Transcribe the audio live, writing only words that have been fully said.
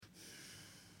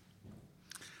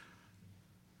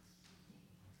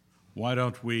Why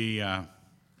don't we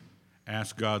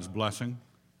ask God's blessing?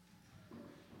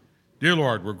 Dear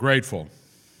Lord, we're grateful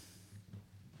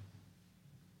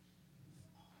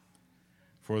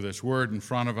for this word in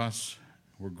front of us.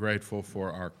 We're grateful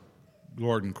for our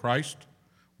Lord in Christ.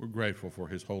 We're grateful for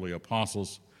his holy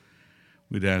apostles.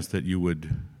 We'd ask that you would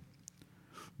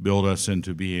build us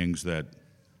into beings that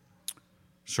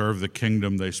serve the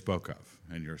kingdom they spoke of.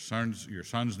 In your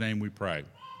son's name we pray.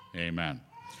 Amen.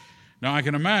 Now, I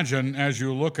can imagine as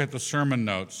you look at the sermon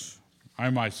notes, I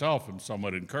myself am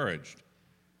somewhat encouraged.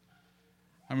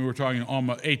 I mean, we're talking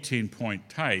almost 18-point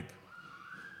type,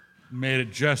 made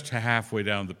it just to halfway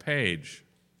down the page.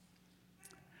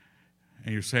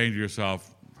 And you're saying to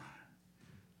yourself,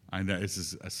 I know this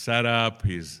is a setup.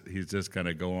 He's just going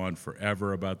to go on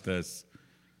forever about this.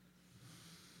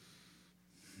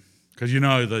 Because you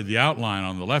know, the outline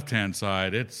on the left-hand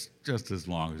side, it's just as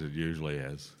long as it usually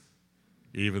is,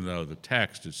 even though the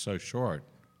text is so short.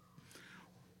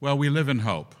 Well, we live in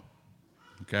hope.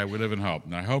 Okay, we live in hope.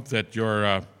 And I hope that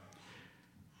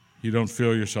you don't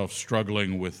feel yourself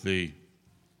struggling with the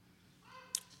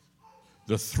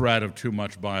threat of too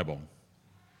much Bible.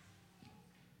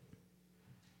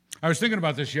 I was thinking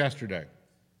about this yesterday.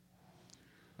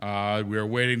 We were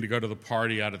waiting to go to the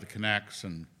party out at the Connects,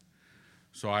 and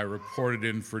so I reported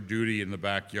in for duty in the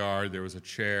backyard. There was a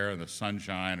chair and the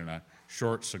sunshine and a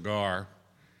short cigar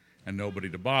and nobody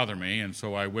to bother me, and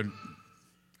so I went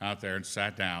out there and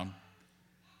sat down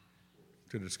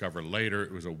to discover later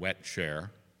it was a wet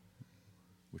chair,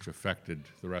 which affected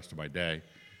the rest of my day.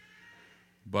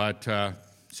 But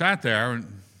sat there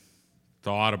and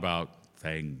thought about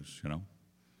things, you know.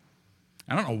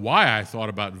 I don't know why I thought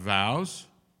about vows.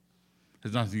 It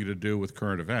has nothing to do with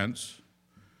current events.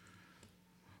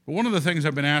 But one of the things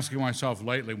I've been asking myself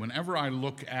lately, whenever I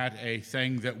look at a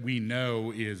thing that we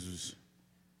know is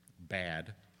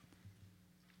bad,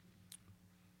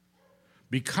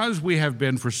 because we have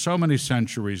been for so many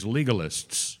centuries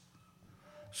legalists,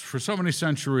 for so many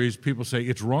centuries people say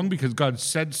it's wrong because God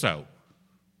said so.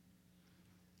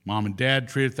 Mom and dad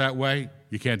treat it that way.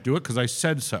 You can't do it because I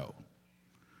said so.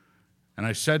 And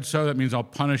I said so, that means I'll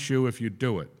punish you if you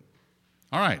do it.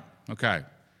 All right, okay.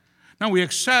 Now, we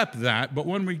accept that, but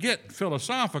when we get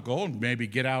philosophical and maybe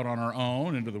get out on our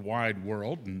own into the wide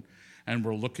world and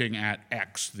we're looking at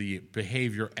X, the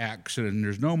behavior X, and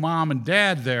there's no mom and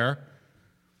dad there,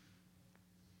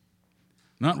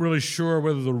 not really sure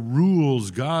whether the rules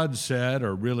God said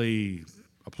are really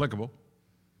applicable.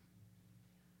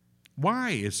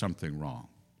 Why is something wrong?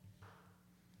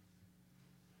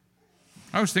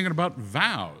 I was thinking about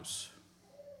vows.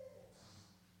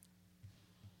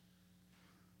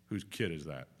 Whose kid is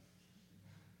that?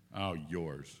 Oh,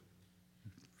 yours.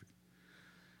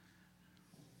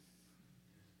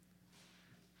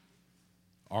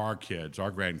 Our kids,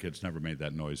 our grandkids never made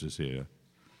that noise this year.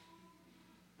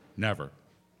 Never.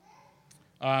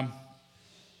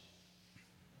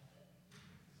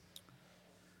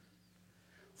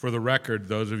 For the record,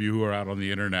 those of you who are out on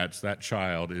the internet, that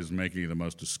child is making the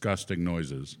most disgusting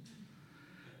noises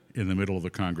in the middle of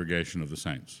the congregation of the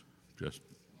saints.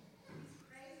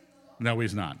 No,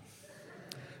 he's not.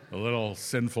 The little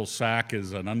sinful sack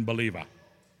is an unbeliever.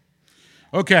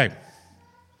 Okay,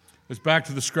 let's back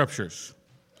to the scriptures.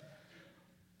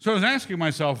 So I was asking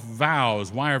myself,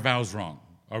 vows, why are vows wrong?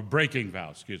 Or breaking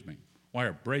vows, excuse me. Why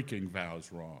are breaking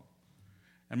vows wrong?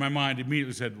 And my mind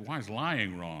immediately said, why is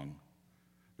lying wrong?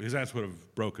 Because that's what a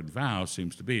broken vow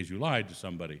seems to be, is you lied to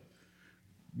somebody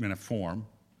in a form.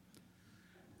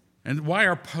 And why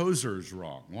are posers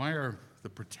wrong? Why are the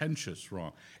pretentious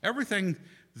wrong? Everything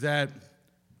that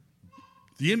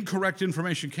the incorrect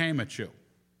information came at you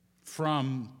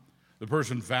from the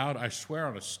person vowed, I swear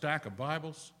on a stack of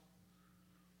Bibles,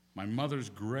 my mother's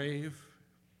grave,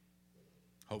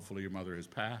 hopefully your mother has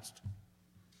passed,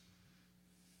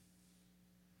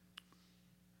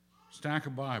 stack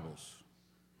of Bibles.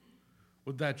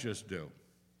 What'd that just do?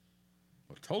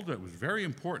 Well, I told you it was very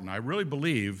important. I really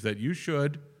believe that you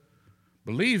should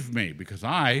believe me, because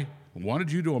I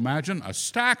wanted you to imagine a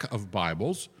stack of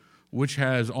Bibles which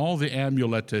has all the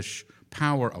amuletish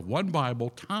power of one Bible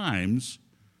times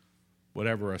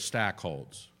whatever a stack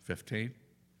holds. 15?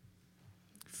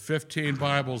 15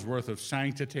 Bibles worth of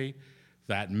sanctity,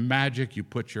 that magic, you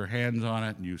put your hands on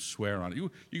it and you swear on it.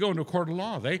 You go into a court of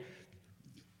law, they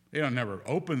don't never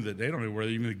opened it, they don't know where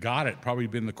they even got it, probably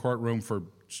been in the courtroom for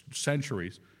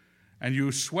centuries, and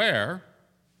you swear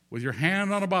with your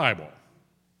hand on a Bible.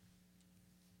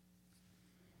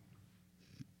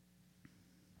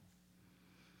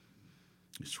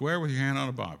 You swear with your hand on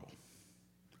a Bible.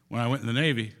 When I went in the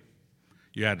Navy,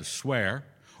 you had to swear,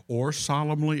 or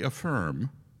solemnly affirm,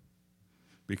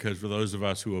 because for those of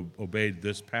us who have obeyed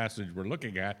this passage we're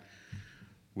looking at,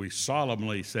 we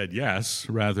solemnly said yes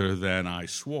rather than I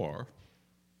swore.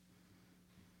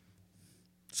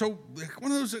 So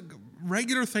one of those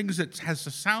regular things that has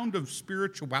the sound of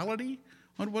spirituality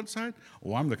on one side.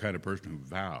 Oh, I'm the kind of person who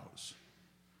vows.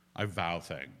 I vow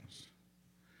things.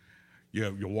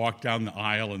 You walk down the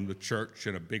aisle in the church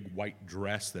in a big white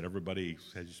dress that everybody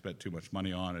says you spent too much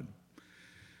money on,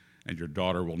 and your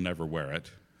daughter will never wear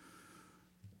it.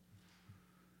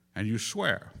 And you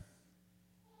swear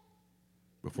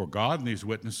before God and these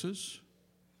witnesses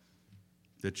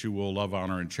that you will love,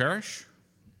 honor, and cherish.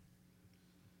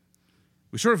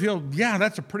 We sort of feel, yeah,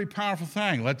 that's a pretty powerful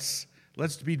thing. Let's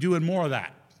be doing more of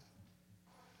that.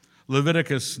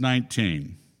 Leviticus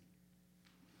 19.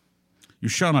 You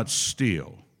shall not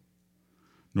steal,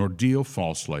 nor deal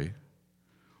falsely,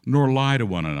 nor lie to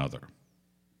one another.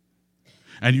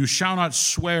 And you shall not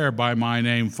swear by my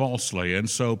name falsely, and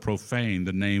so profane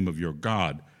the name of your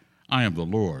God. I am the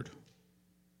Lord.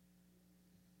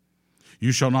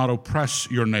 You shall not oppress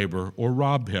your neighbor or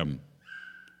rob him.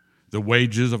 The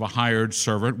wages of a hired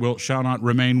servant shall not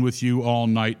remain with you all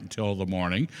night until the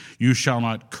morning. You shall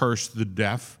not curse the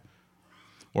deaf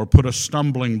or put a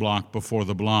stumbling block before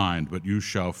the blind, but you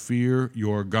shall fear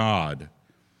your God.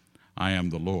 I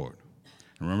am the Lord.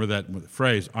 And remember that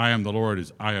phrase, I am the Lord,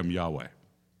 is I am Yahweh.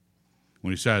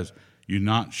 When he says, you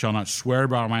shall not swear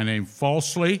by my name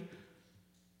falsely,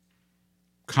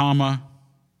 comma,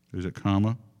 is it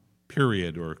comma?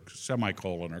 Period, or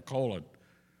semicolon, or colon.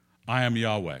 I am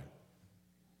Yahweh.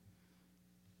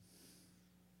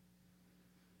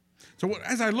 So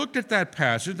as I looked at that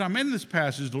passage, I'm in this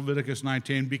passage, Leviticus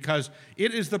 19, because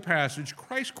it is the passage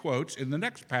Christ quotes in the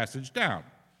next passage down.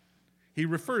 He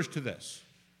refers to this.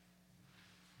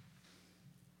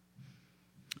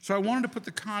 So I wanted to put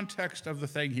the context of the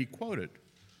thing he quoted.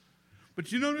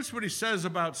 But you notice what he says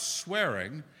about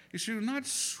swearing. He should not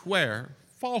swear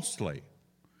falsely.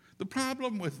 The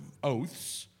problem with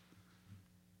oaths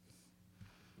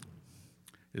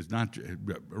is not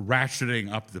ratcheting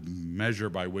up the measure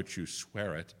by which you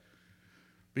swear it,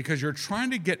 because you're trying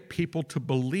to get people to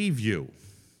believe you.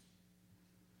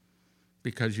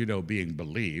 Because, being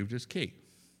believed is key.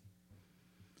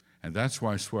 And that's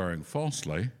why swearing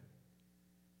falsely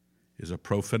is a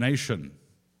profanation.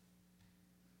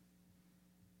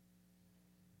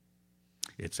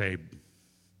 It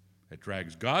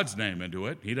drags God's name into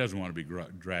it. He doesn't want to be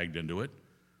dragged into it.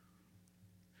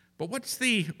 But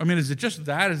is it just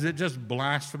that? Is it just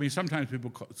blasphemy? Sometimes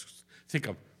people think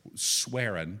of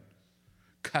swearing,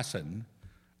 cussing,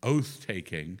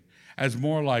 oath-taking as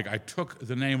more like I took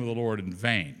the name of the Lord in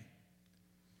vain.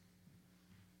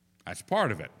 That's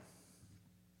part of it.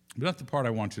 But that's the part I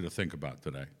want you to think about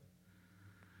today.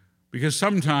 Because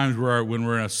sometimes when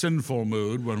we're in a sinful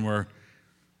mood, when we're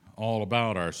all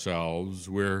about ourselves,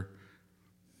 we've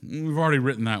already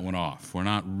written that one off. We're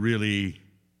not really...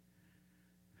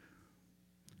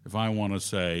 If I want to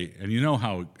say, and you know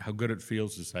how good it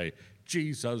feels to say,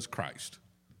 Jesus Christ,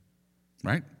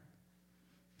 right?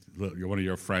 One of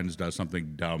your friends does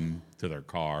something dumb to their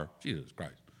car, Jesus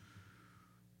Christ.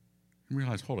 You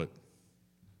realize, hold it.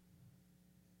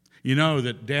 You know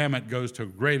that damn it goes to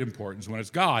great importance when it's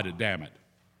God, damn it.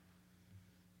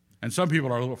 And some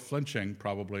people are a little flinching,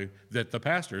 probably, that the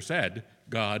pastor said,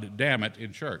 God damn it,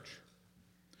 in church.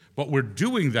 But we're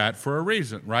doing that for a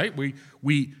reason, right?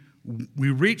 We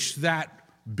reach that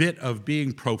bit of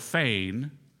being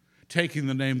profane, taking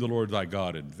the name of the Lord thy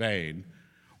God in vain,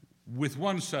 with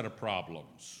one set of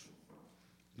problems.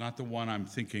 Not the one I'm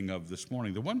thinking of this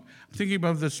morning. The one I'm thinking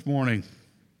of this morning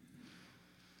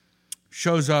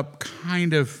shows up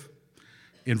kind of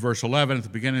in verse 11 at the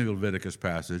beginning of the Leviticus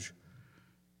passage.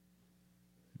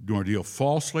 Nor deal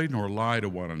falsely, nor lie to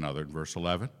one another, in verse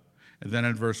 11. And then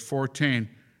in verse 14,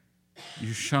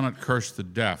 you shall not curse the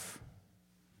deaf.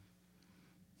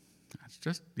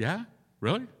 Just, yeah,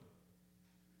 really?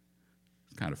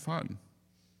 It's kind of fun.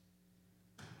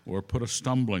 Or put a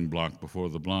stumbling block before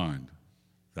the blind.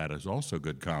 That is also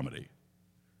good comedy.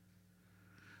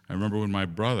 I remember when my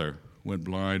brother went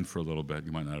blind for a little bit.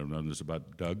 You might not have known this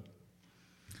about Doug.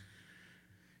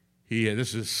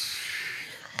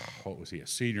 What was he, a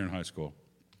senior in high school?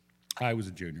 I was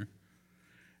a junior.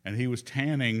 And he was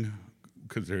tanning,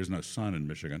 because there's no sun in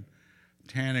Michigan,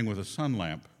 tanning with a sun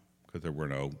lamp, because there were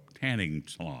no tanning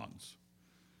salons.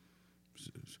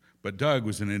 But Doug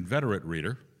was an inveterate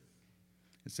reader.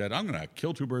 He said, I'm going to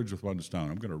kill two birds with one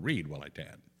stone. I'm going to read while I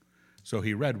tan. So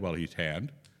he read while he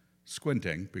tanned,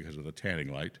 squinting because of the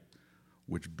tanning light,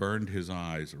 which burned his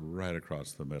eyes right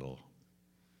across the middle.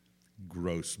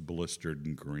 gross, blistered,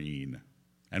 and green,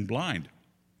 and blind,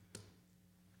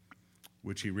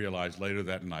 which he realized later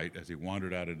that night as he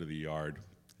wandered out into the yard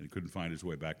and couldn't find his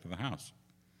way back to the house.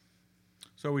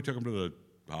 So we took him to the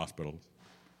hospital.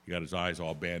 He got his eyes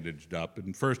all bandaged up,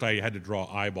 and first I had to draw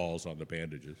eyeballs on the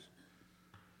bandages.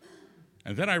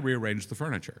 And then I rearranged the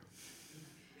furniture.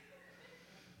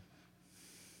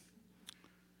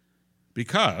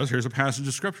 Because, here's a passage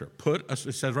of Scripture. It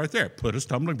says right there, put a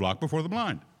stumbling block before the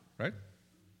blind, right?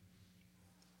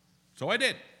 So I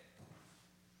did.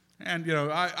 And,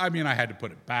 I had to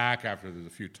put it back after there's a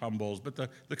few tumbles, but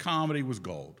the comedy was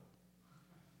gold.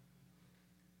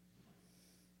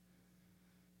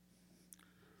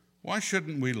 Why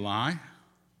shouldn't we lie?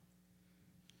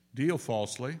 Deal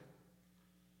falsely?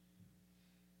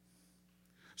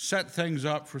 Set things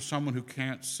up for someone who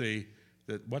can't see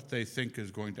that what they think is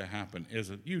going to happen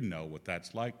isn't. You know what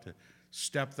that's like, to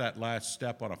step that last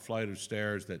step on a flight of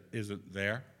stairs that isn't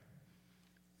there.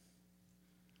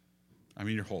 I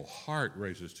mean, your whole heart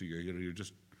races to you. You're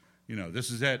just, this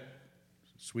is it.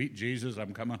 Sweet Jesus,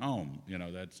 I'm coming home.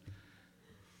 That's...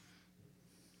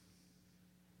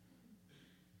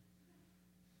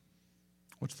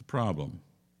 What's the problem?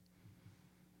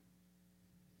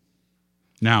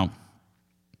 Now,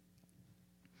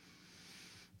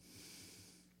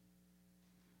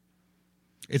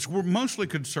 we're mostly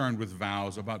concerned with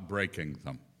vows about breaking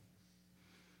them.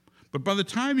 But by the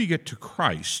time you get to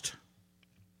Christ,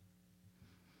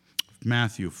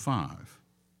 Matthew 5,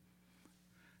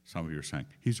 some of you are saying,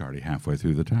 he's already halfway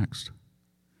through the text.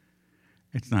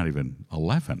 It's not even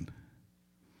 11.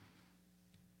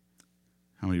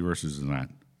 How many verses is that?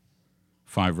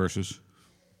 5 verses?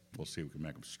 We'll see if we can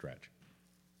make them stretch.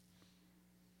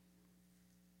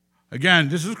 Again,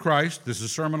 this is Christ. This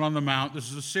is Sermon on the Mount.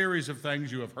 This is a series of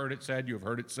things. You have heard it said, you've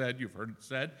heard it said, you've heard it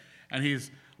said. And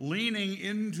he's leaning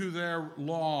into their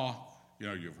law.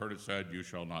 You've heard it said, you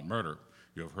shall not murder.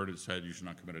 You have heard it said, you shall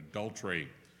not commit adultery.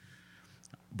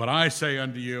 But I say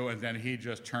unto you, and then he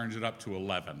just turns it up to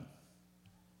 11.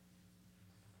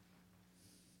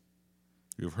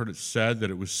 You have heard it said that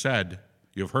it was said.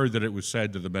 You have heard that it was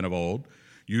said to the men of old,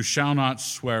 you shall not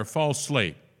swear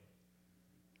falsely,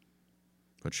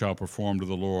 but shall perform to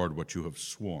the Lord what you have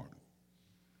sworn.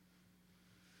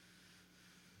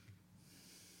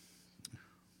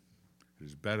 It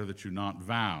is better that you not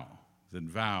vow than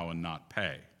vow and not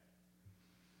pay.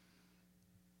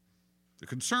 The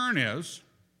concern is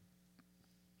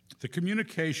the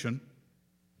communication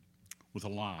with a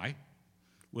lie,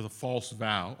 with a false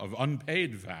vow, of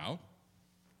unpaid vow.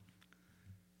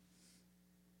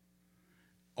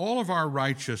 All of our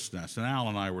righteousness, and Al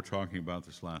and I were talking about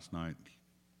this last night,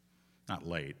 not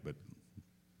late, but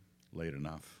late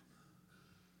enough.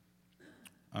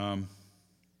 Matter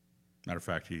of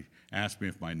fact, he asked me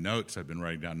if my notes, I've been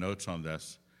writing down notes on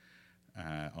this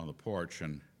on the porch,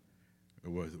 and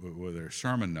were there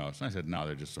sermon notes? And I said, no,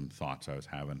 they're just some thoughts I was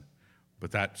having.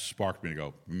 But that sparked me to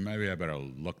go, maybe I better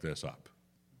look this up.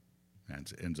 And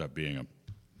it ends up being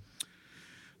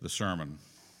the sermon.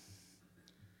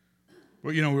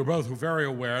 Well, we're both very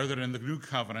aware that in the New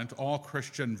Covenant, all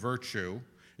Christian virtue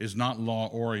is not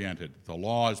law-oriented. The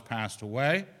law has passed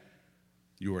away.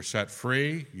 You are set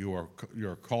free. You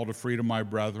are called to freedom, my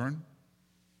brethren.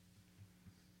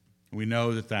 We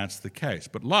know that that's the case.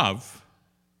 But love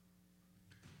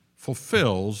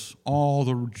fulfills all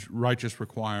the righteous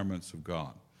requirements of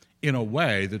God in a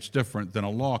way that's different than a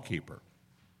lawkeeper.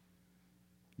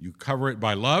 You cover it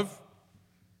by love.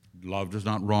 Love does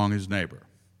not wrong his neighbor.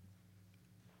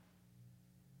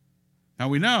 Now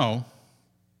we know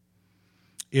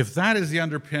if that is the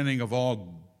underpinning of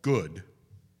all good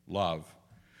love,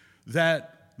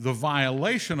 that the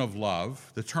violation of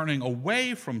love, the turning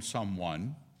away from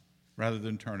someone rather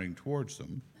than turning towards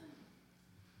them,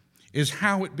 is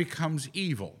how it becomes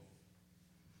evil.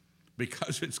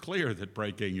 Because it's clear that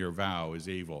breaking your vow is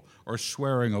evil, or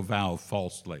swearing a vow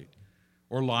falsely,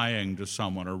 or lying to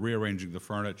someone, or rearranging the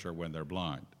furniture when they're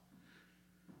blind.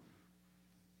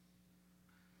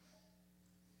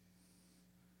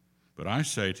 But I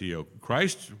say to you,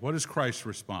 Christ, what is Christ's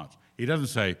response? He doesn't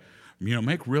say,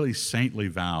 make really saintly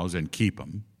vows and keep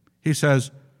them. He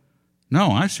says,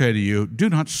 no, I say to you, do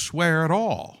not swear at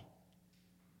all.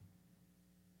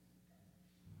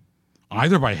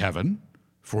 Either by heaven,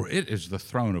 for it is the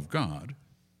throne of God,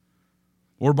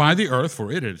 or by the earth,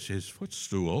 for it is his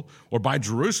footstool, or by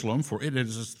Jerusalem, for it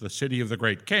is the city of the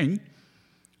great king.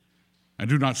 And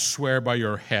do not swear by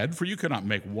your head, for you cannot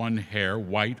make one hair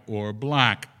white or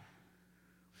black.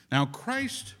 Now,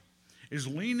 Christ is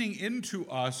leaning into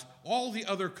us all the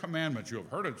other commandments. You have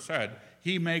heard it said,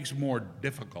 he makes more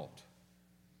difficult.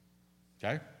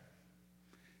 Okay?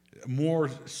 More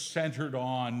centered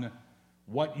on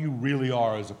what you really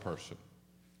are as a person.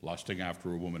 Lusting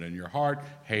after a woman in your heart,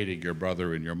 hating your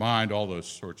brother in your mind, all those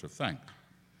sorts of things.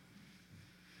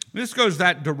 This goes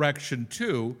that direction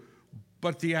too,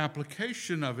 but the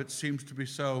application of it seems to be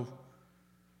so,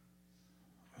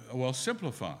 well,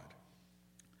 simplified.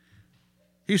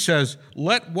 He says,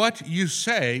 let what you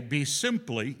say be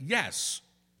simply yes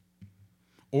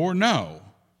or no.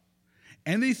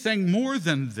 Anything more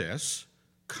than this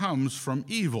comes from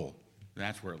evil.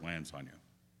 That's where it lands on you.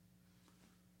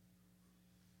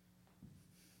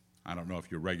 I don't know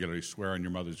if you regularly swear on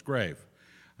your mother's grave.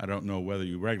 I don't know whether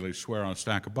you regularly swear on a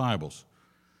stack of Bibles.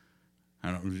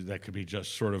 That could be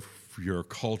just sort of your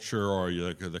culture or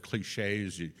the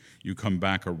cliches you come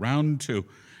back around to.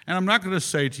 And I'm not going to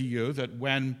say to you that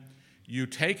when you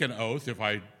take an oath, if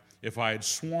I had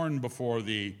sworn before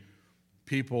the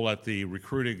people at the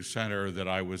recruiting center that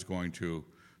I was going to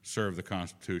serve the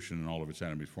Constitution and all of its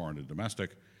enemies, foreign and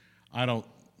domestic, I don't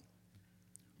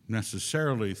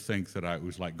necessarily think that I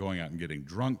was like going out and getting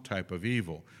drunk type of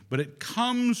evil. But it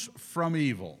comes from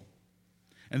evil.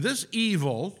 And this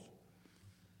evil,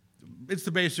 it's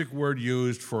the basic word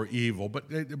used for evil, but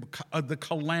the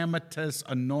calamitous,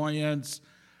 annoyance,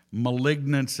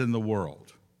 malignance in the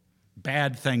world.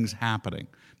 Bad things happening.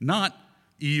 Not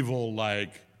evil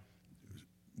like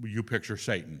you picture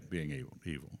Satan being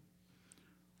evil.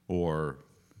 Or,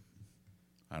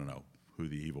 I don't know who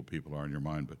the evil people are in your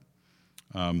mind, but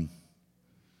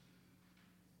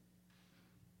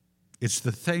it's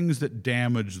the things that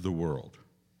damage the world.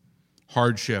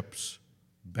 Hardships,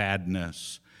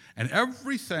 badness, and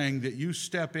everything that you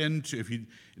step into,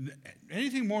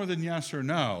 anything more than yes or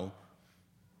no,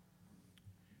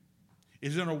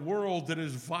 is in a world that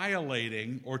is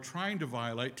violating or trying to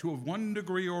violate to one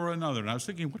degree or another. And I was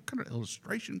thinking, what kind of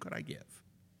illustration could I give?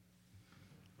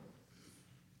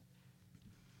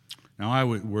 Now, I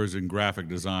was in graphic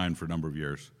design for a number of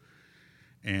years,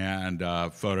 and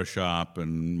Photoshop,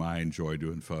 and I enjoy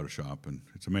doing Photoshop, and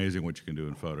it's amazing what you can do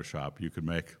in Photoshop. You can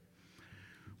make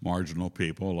marginal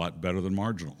people a lot better than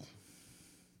marginal.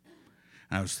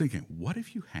 And I was thinking, what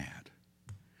if you had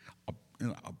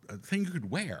a thing you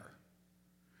could wear?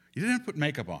 You didn't have to put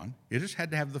makeup on. You just had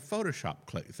to have the Photoshop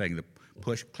thing, the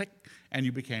push, click, and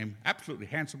you became absolutely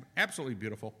handsome, absolutely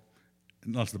beautiful,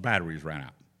 unless the batteries ran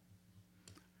out.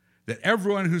 That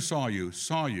everyone who saw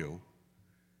you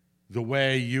the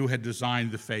way you had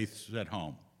designed the faiths at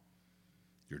home.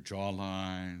 Your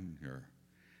jawline,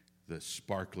 the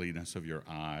sparkliness of your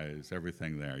eyes,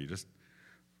 everything there.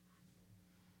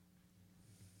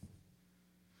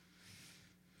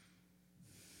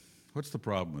 What's the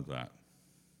problem with that?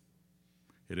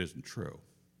 It isn't true.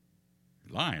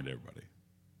 You're lying to everybody.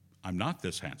 I'm not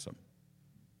this handsome.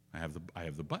 I have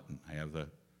the button. I have the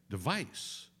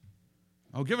device.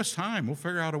 Oh, give us time. We'll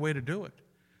figure out a way to do it.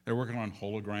 They're working on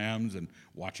holograms and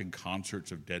watching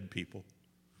concerts of dead people.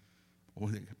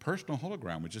 Well, a personal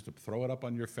hologram was just to throw it up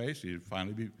on your face. You'd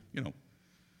finally be,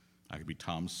 I could be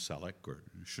Tom Selleck or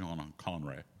Sean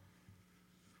Connery.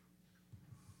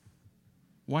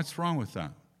 What's wrong with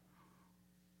that?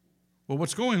 Well,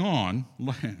 what's going on,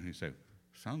 you say,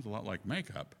 sounds a lot like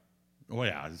makeup. Oh,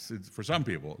 yeah, it's, for some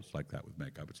people, it's like that with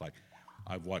makeup. It's like,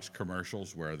 I've watched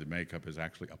commercials where the makeup is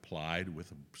actually applied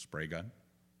with a spray gun,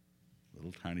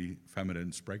 little tiny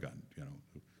feminine spray gun,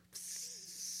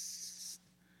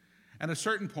 And at a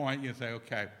certain point, you say,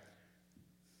 okay, am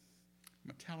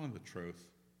I telling the truth?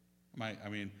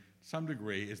 To some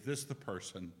degree, is this the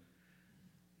person?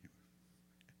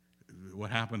 What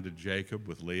happened to Jacob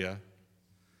with Leah?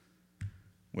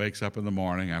 Wakes up in the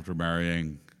morning after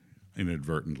marrying,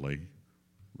 inadvertently,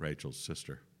 Rachel's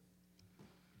sister.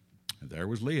 And there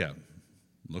was Leah,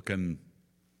 looking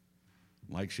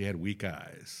like she had weak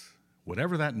eyes,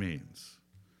 whatever that means.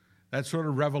 That sort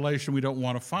of revelation we don't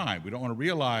want to find. We don't want to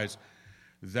realize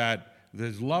that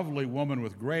this lovely woman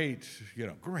with great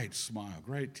smile,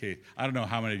 great teeth. I don't know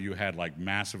how many of you had like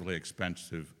massively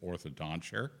expensive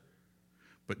orthodonture,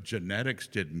 but genetics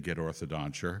didn't get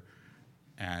orthodonture.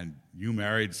 And you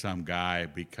married some guy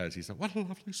because he said, what a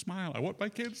lovely smile. I want my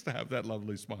kids to have that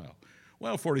lovely smile.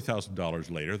 Well, $40,000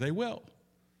 later, they will,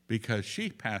 because she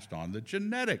passed on the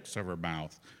genetics of her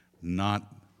mouth,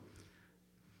 not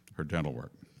her dental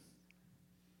work.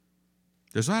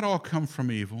 Does that all come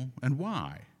from evil, and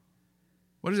why?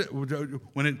 What is it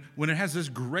when it has this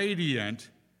gradient?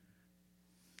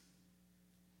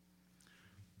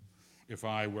 If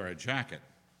I wear a jacket,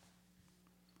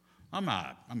 I'm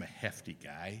a hefty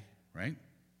guy, right?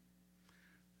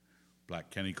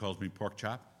 Black Kenny calls me pork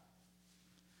chop.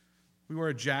 We wear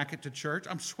a jacket to church.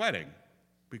 I'm sweating.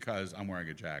 because I'm wearing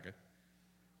a jacket.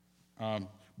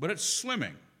 But it's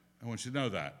slimming. I want you to know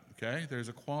that, okay? There's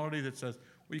a quality that says,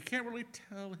 well, you can't really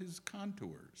tell his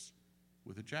contours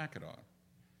with a jacket on.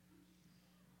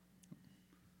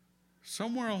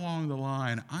 Somewhere along the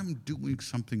line, I'm doing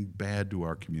something bad to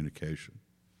our communication.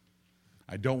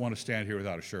 I don't want to stand here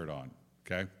without a shirt on,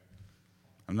 okay?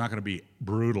 I'm not going to be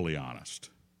brutally honest.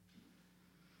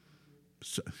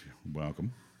 So,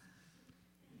 welcome.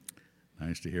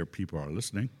 Nice to hear people are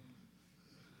listening.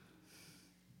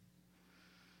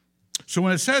 So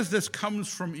when it says this comes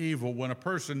from evil, when a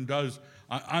person does,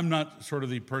 I'm not sort of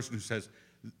the person who says,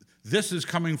 this is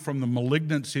coming from the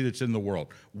malignancy that's in the world.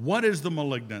 What is the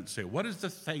malignancy? What is the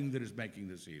thing that is making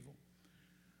this evil?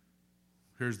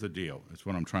 Here's the deal. It's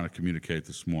what I'm trying to communicate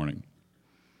this morning.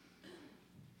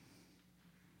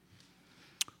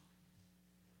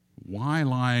 Why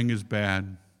lying is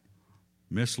bad,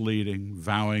 misleading,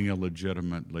 vowing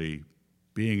illegitimately,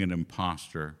 being an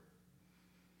imposter.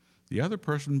 The other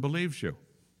person believes you.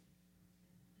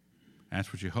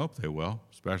 That's what you hope they will,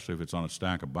 especially if it's on a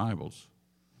stack of Bibles.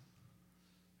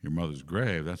 Your mother's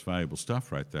grave, that's valuable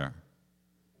stuff right there.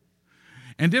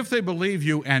 And if they believe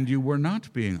you and you were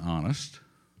not being honest,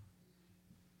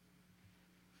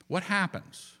 what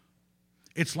happens?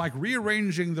 It's like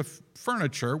rearranging the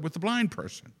furniture with the blind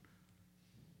person.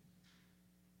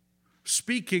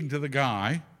 Speaking to the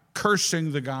guy,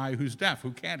 cursing the guy who's deaf,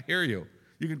 who can't hear you.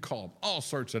 You can call him all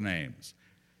sorts of names.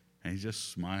 And he's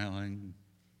just smiling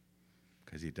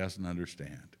because he doesn't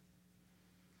understand.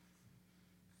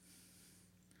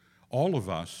 All of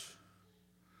us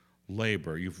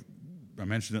labor. I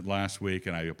mentioned it last week,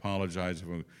 and I apologize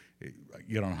if I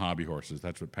get on hobby horses.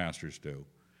 That's what pastors do.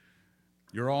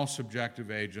 You're all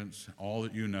subjective agents. All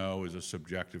that you know is a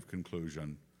subjective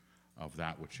conclusion of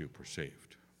that which you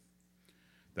perceived.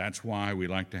 That's why we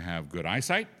like to have good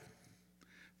eyesight.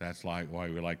 That's why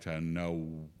we like to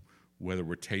know whether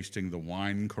we're tasting the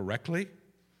wine correctly.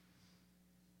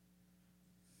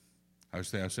 I was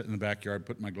sitting in the backyard,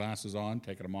 putting my glasses on,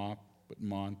 taking them off, putting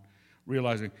them on,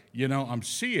 realizing, I'm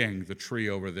seeing the tree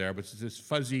over there, but it's this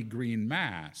fuzzy green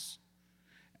mass.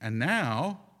 And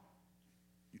now,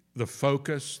 the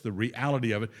focus, the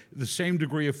reality of it, the same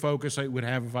degree of focus I would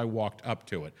have if I walked up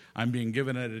to it. I'm being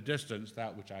given at a distance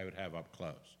that which I would have up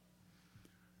close.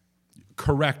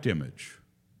 Correct image.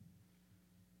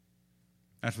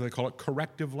 That's what they call it,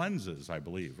 corrective lenses, I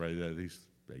believe, right? At least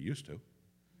they used to.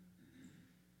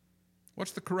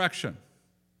 What's the correction?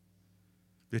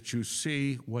 That you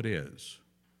see what is.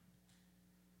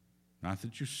 Not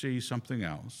that you see something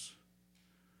else.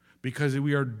 Because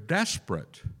we are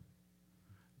desperate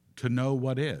to know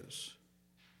what is.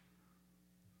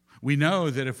 We know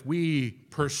that if we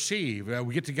perceive,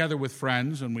 we get together with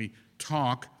friends and we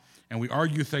talk and we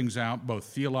argue things out, both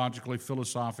theologically,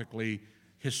 philosophically,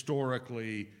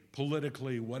 historically,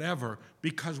 politically, whatever,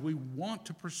 because we want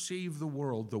to perceive the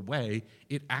world the way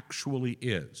it actually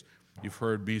is. You've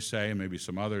heard me say, and maybe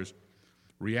some others,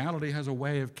 reality has a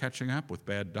way of catching up with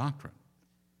bad doctrine.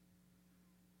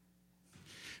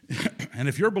 And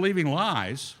if you're believing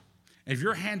lies, if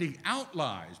you're handing out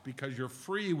lies because you're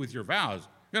free with your vows,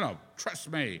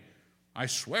 trust me, I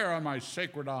swear on my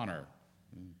sacred honor,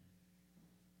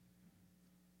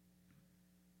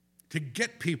 to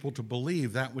get people to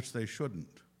believe that which they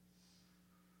shouldn't.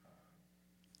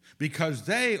 Because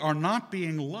they are not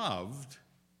being loved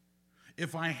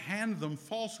if I hand them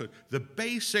falsehood. The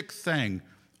basic thing,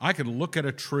 I could look at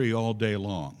a tree all day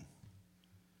long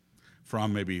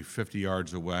from maybe 50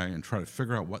 yards away and try to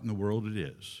figure out what in the world it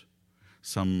is.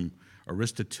 Some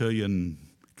Aristotelian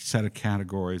set of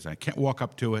categories. I can't walk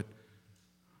up to it.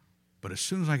 But as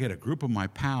soon as I get a group of my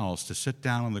pals to sit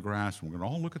down on the grass and we're going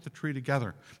to all look at the tree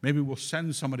together, maybe we'll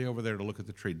send somebody over there to look at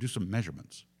the tree, do some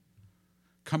measurements,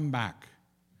 come back.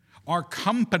 Our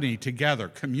company together,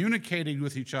 communicating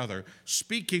with each other,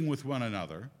 speaking with one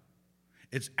another,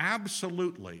 it's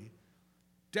absolutely,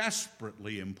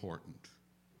 desperately important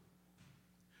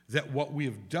that what we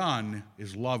have done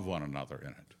is love one another in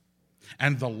it.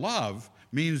 And the love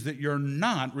means that you're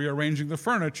not rearranging the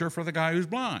furniture for the guy who's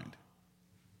blind.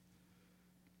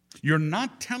 You're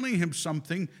not telling him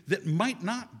something that might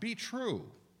not be true,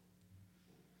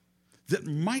 that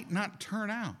might not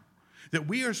turn out. That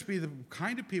we are to be the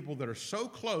kind of people that are so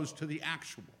close to the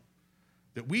actual,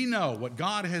 that we know what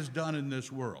God has done in this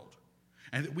world,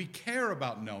 and that we care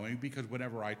about knowing, because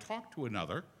whenever I talk to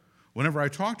another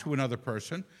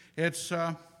person, it's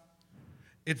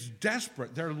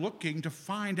desperate. They're looking to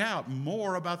find out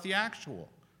more about the actual.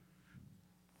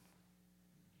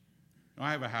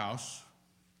 I have a house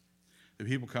that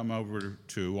people come over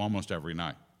to almost every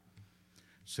night.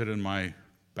 Sit in my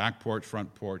back porch,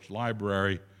 front porch,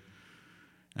 library,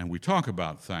 and we talk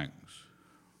about things.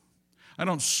 I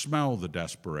don't smell the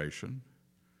desperation,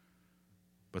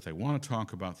 but they want to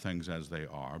talk about things as they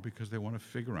are because they want to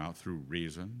figure out through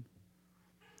reason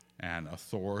and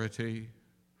authority,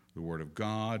 the Word of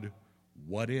God,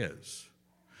 what is.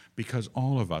 Because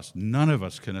all of us, none of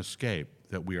us can escape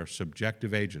that we are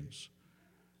subjective agents.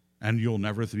 And you'll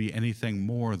never be anything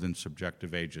more than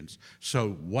subjective agents.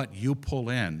 So what you pull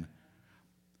in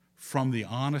from the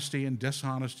honesty and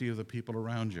dishonesty of the people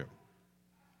around you,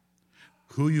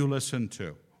 who you listen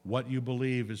to, what you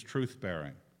believe is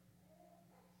truth-bearing,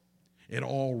 it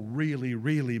all really,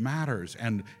 really matters.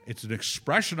 And it's an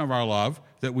expression of our love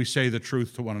that we say the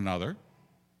truth to one another.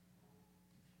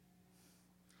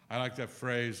 I like that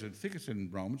phrase, I think it's in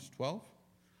Romans 12.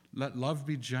 Let love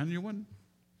be genuine.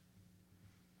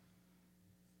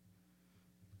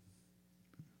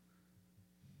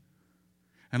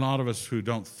 And a lot of us who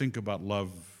don't think about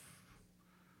love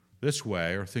this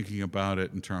way are thinking about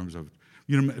it in terms of,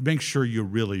 make sure you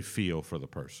really feel for the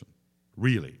person.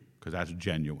 Really, because that's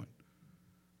genuine.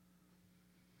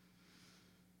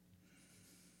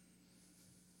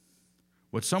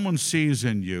 What someone sees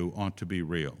in you ought to be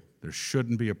real. There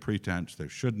shouldn't be a pretense. There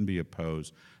shouldn't be a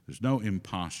pose. There's no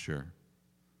imposture.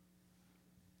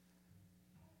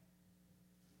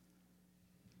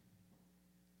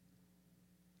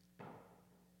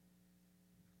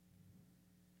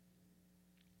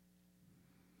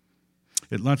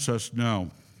 It lets us know,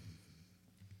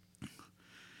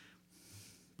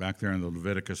 back there in the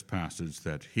Leviticus passage,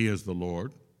 that He is the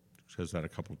Lord. It says that a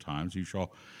couple of times. You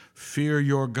shall fear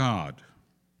your God.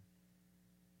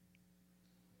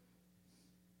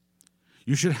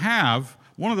 You should have,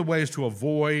 one of the ways to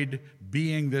avoid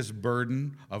being this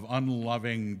burden of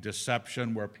unloving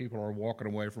deception where people are walking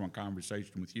away from a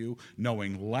conversation with you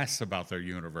knowing less about their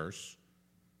universe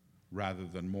rather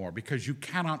than more, because you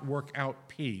cannot work out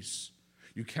peace.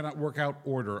 You cannot work out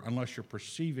order unless you're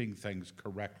perceiving things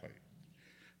correctly.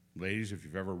 Ladies, if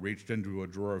you've ever reached into a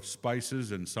drawer of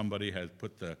spices and somebody has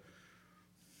put the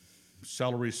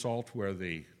celery salt where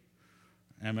the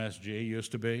MSG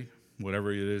used to be,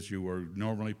 whatever it is you were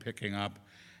normally picking up,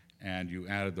 and you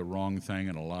added the wrong thing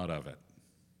and a lot of it.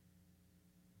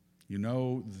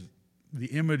 The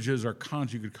images are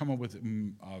constant. You could come up with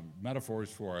metaphors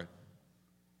for it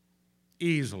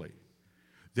easily.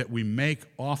 That we make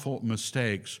awful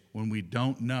mistakes when we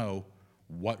don't know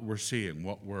what we're seeing,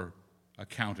 what we're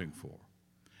accounting for.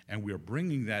 And we're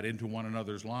bringing that into one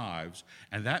another's lives,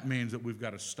 and that means that we've got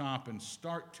to stop and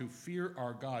start to fear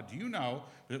our God. Do you know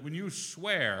that when you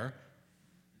swear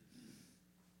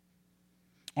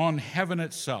on heaven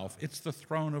itself, it's the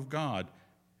throne of God,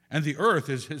 and the earth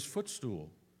is His footstool?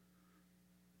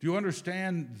 Do you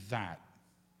understand that?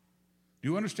 Do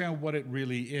you understand what it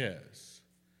really is?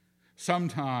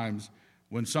 Sometimes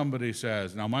when somebody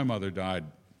says, now my mother died,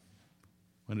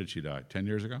 when did she die? 10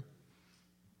 years ago?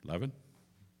 11?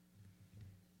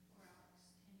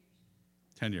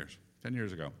 10 years. 10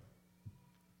 years ago.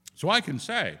 So I can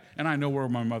say, and I know where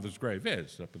my mother's grave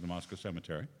is, up in the Moscow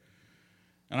Cemetery,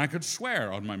 and I could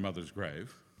swear on my mother's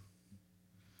grave,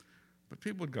 but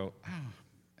people would go,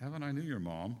 Evan, I knew your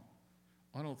mom.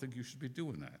 I don't think you should be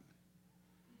doing that.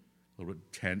 A little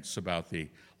bit tense about the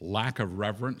lack of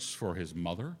reverence for his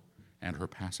mother and her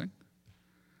passing.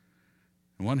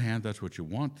 On one hand, that's what you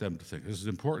want them to think. This is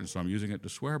important, so I'm using it to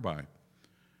swear by.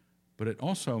 But it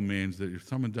also means that if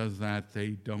someone does that,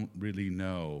 they don't really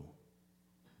know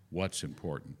what's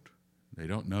important. They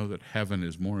don't know that heaven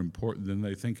is more important than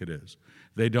they think it is.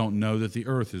 They don't know that the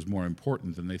earth is more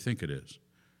important than they think it is.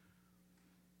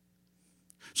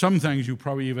 Some things you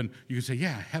can say,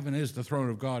 yeah, heaven is the throne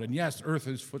of God, and yes, earth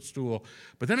is footstool.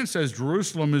 But then it says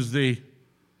Jerusalem is the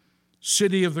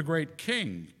city of the great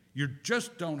king. You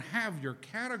just don't have your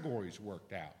categories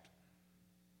worked out.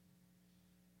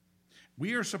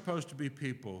 We are supposed to be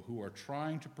people who are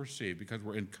trying to perceive, because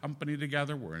we're in company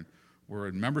together, we're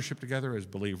in membership together as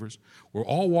believers. We're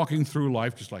all walking through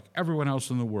life just like everyone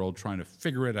else in the world, trying to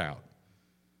figure it out.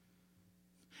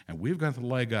 And we've got the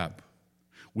leg up.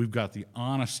 We've got the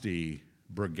honesty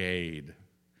brigade.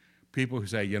 People who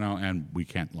say, and we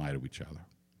can't lie to each other.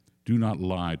 Do not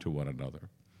lie to one another.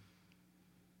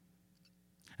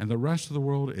 And the rest of the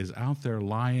world is out there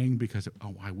lying because,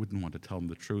 I wouldn't want to tell them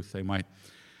the truth. They might,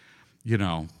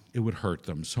 it would hurt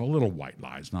them. So a little white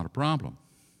lie is not a problem.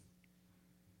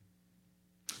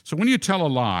 So when you tell a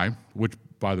lie, which,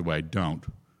 by the way, don't,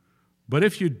 but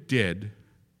if you did,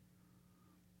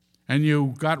 and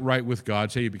you got right with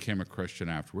God, say you became a Christian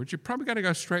afterwards, you probably got to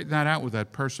go straighten that out with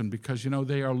that person because,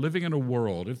 they are living in a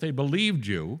world, if they believed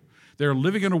you, they're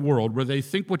living in a world where they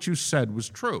think what you said was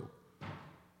true.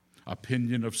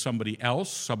 Opinion of somebody else,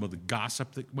 some of the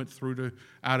gossip that went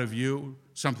out of you,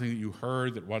 something that you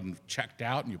heard that wasn't checked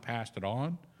out and you passed it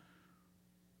on,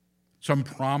 some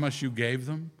promise you gave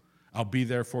them, I'll be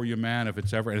there for you, man, if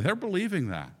it's ever, and they're believing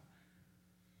that.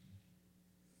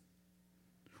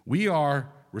 We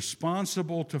are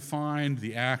responsible to find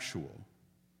the actual,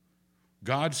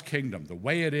 God's kingdom, the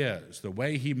way it is, the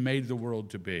way he made the world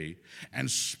to be, and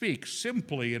speak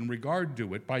simply in regard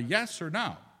to it by yes or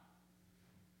no.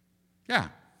 Yeah.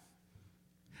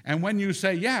 And when you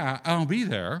say, yeah, I'll be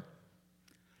there,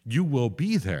 you will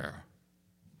be there.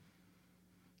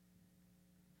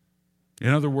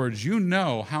 In other words, you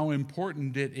know how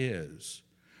important it is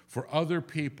for other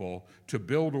people to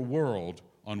build a world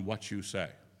on what you say.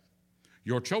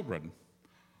 Your children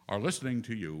are listening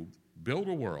to you build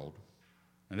a world,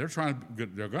 and they're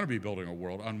going to be building a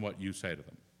world on what you say to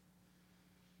them.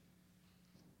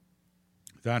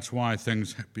 That's why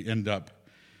things end up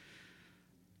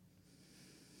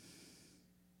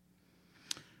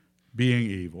being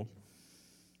evil,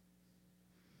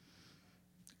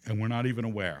 and we're not even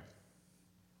aware.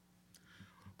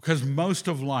 Because most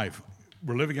of life,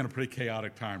 we're living in a pretty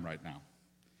chaotic time right now.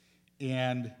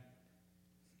 And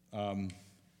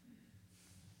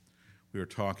we were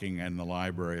talking in the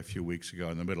library a few weeks ago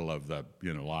in the middle of the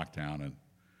lockdown, and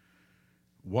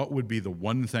what would be the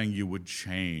one thing you would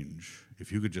change if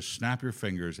you could just snap your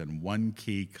fingers and one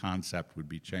key concept would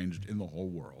be changed in the whole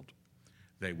world?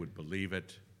 They would believe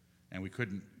it, and we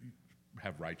couldn't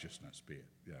have righteousness be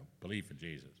it, belief in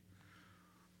Jesus.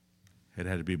 It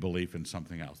had to be belief in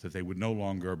something else, that they would no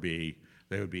longer be,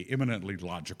 they would be imminently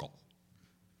logical.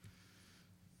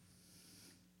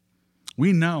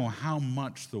 We know how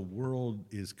much the world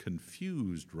is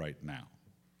confused right now.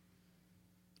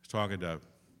 I was talking to,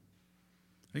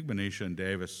 I think, Manisha and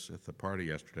Davis at the party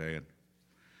yesterday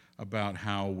about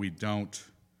how we don't,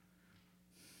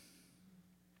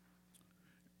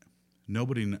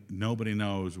 nobody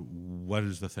knows what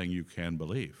is the thing you can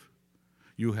believe.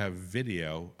 You have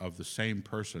video of the same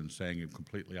person saying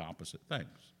completely opposite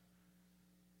things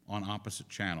on opposite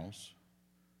channels.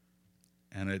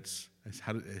 And it's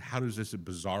how does this a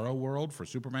bizarro world for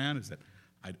Superman? Is that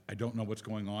I don't know what's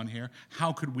going on here?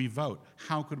 How could we vote?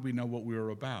 How could we know what we were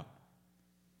about?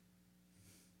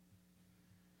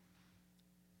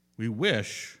 We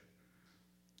wish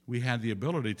we had the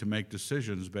ability to make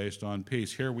decisions based on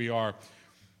peace. Here we are.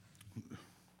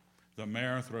 The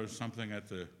mayor throws something at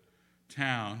the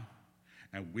town,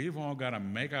 and we've all got to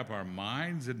make up our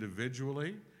minds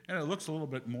individually. And it looks a little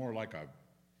bit more like a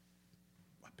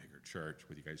bigger church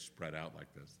with you guys spread out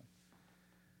like this.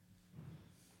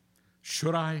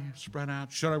 Should I spread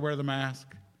out? Should I wear the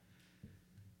mask?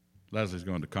 Leslie's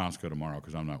going to Costco tomorrow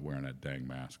because I'm not wearing that dang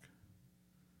mask.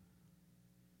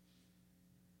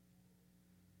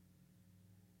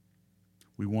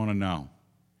 We want to know.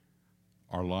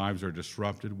 Our lives are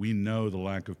disrupted. We know the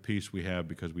lack of peace we have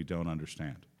because we don't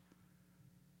understand.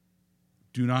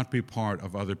 Do not be part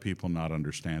of other people not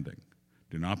understanding.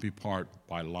 Do not be part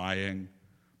by lying,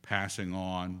 passing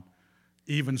on,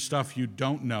 even stuff you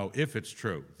don't know, if it's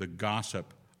true, the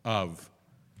gossip of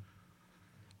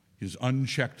his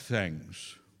unchecked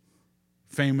things.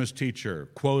 Famous teacher,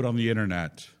 quote on the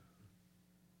internet.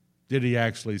 Did he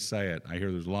actually say it? I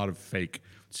hear there's a lot of fake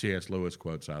C.S. Lewis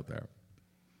quotes out there.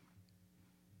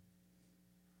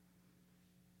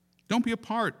 Don't be a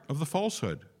part of the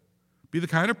falsehood. Be the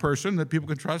kind of person that people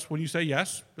can trust. When you say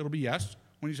yes, it'll be yes.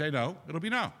 When you say no, it'll be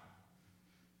no.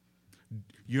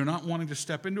 You're not wanting to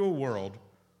step into a world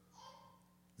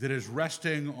that is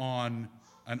resting on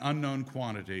an unknown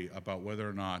quantity about whether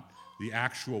or not the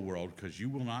actual world, because you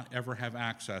will not ever have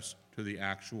access to the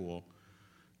actual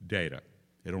data.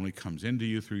 It only comes into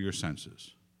you through your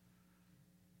senses.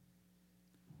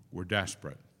 We're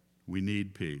desperate. We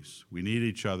need peace. We need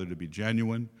each other to be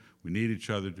genuine. We need each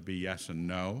other to be yes and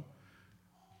no.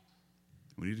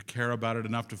 We need to care about it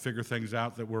enough to figure things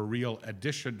out that were a real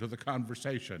addition to the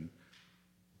conversation,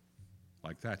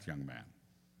 like that young man.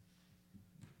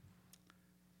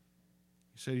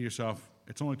 You say to yourself,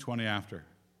 it's only 20 after.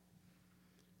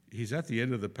 He's at the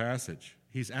end of the passage.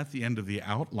 He's at the end of the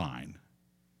outline.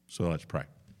 So let's pray.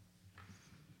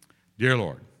 Dear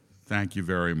Lord, thank you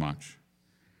very much.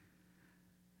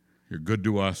 You're good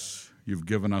to us. You've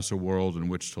given us a world in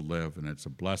which to live, and it's a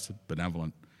blessed,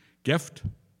 benevolent gift.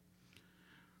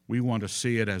 We want to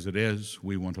see it as it is.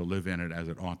 We want to live in it as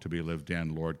it ought to be lived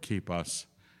in. Lord, keep us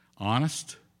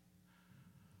honest,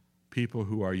 people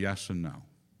who are yes and no,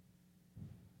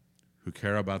 who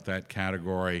care about that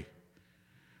category,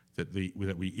 that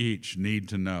we each need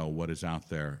to know what is out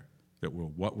there,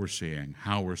 what we're seeing,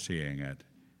 how we're seeing it.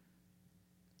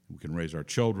 We can raise our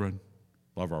children,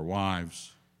 love our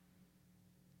wives,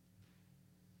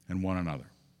 and one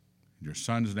another. In your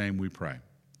Son's name we pray.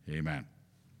 Amen.